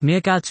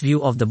MeerKAT's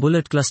view of the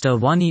bullet cluster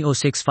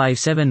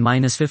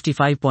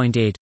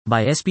 1E0657-55.8,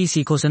 by S.P.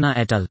 Kosana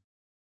et al.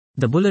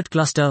 The bullet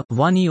cluster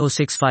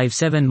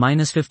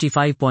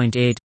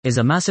 1E0657-55.8 is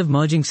a massive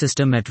merging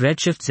system at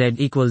redshift Z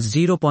equals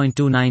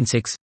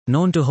 0.296,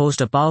 known to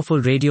host a powerful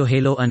radio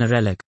halo and a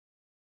relic.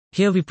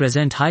 Here we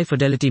present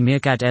high-fidelity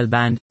MeerKAT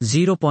L-band,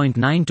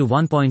 0.9 to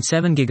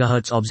 1.7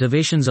 GHz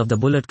observations of the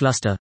bullet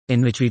cluster,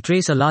 in which we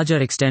trace a larger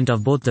extent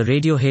of both the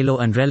radio halo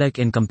and relic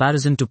in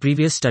comparison to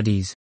previous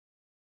studies.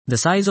 The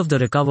size of the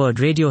recovered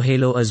radio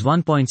halo is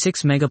 1.6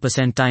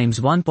 MPa times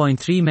 1.3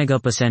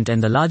 MPa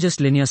and the largest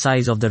linear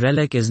size of the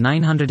relic is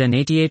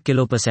 988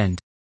 kPa.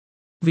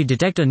 We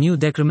detect a new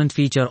decrement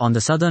feature on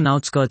the southern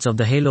outskirts of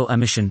the halo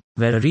emission,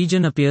 where a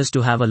region appears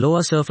to have a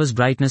lower surface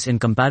brightness in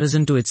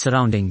comparison to its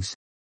surroundings.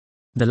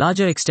 The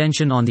larger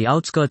extension on the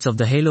outskirts of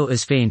the halo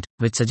is faint,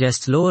 which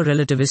suggests lower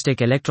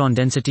relativistic electron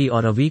density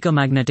or a weaker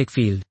magnetic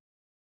field.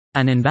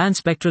 An in-band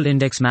spectral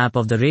index map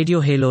of the radio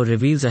halo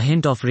reveals a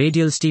hint of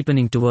radial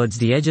steepening towards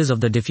the edges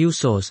of the diffuse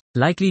source,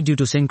 likely due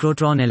to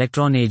synchrotron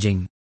electron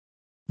aging.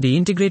 The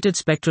integrated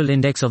spectral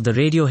index of the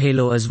radio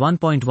halo is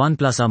 1.1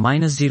 plus or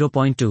minus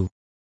 0.2.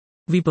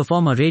 We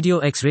perform a radio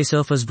X-ray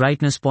surface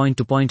brightness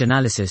point-to-point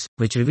analysis,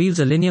 which reveals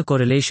a linear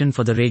correlation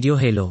for the radio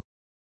halo.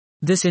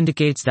 This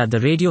indicates that the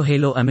radio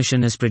halo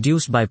emission is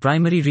produced by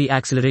primary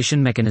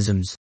reacceleration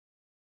mechanisms.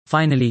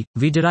 Finally,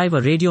 we derive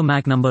a radio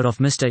Mach number of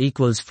Mr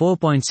equals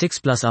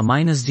 4.6 plus or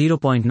minus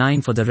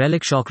 0.9 for the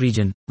relic shock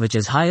region, which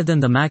is higher than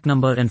the Mach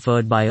number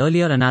inferred by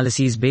earlier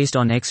analyses based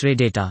on X-ray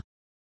data.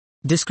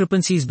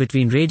 Discrepancies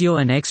between radio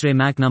and X-ray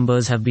Mach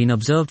numbers have been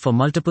observed for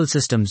multiple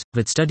systems,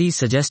 with studies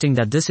suggesting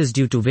that this is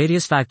due to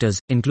various factors,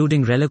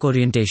 including relic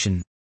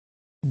orientation.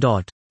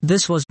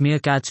 This was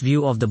MeerKAT's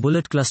view of the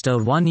bullet cluster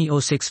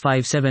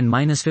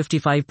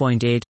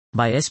 1E0657-55.8,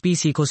 by S.P.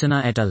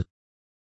 Kosana et al.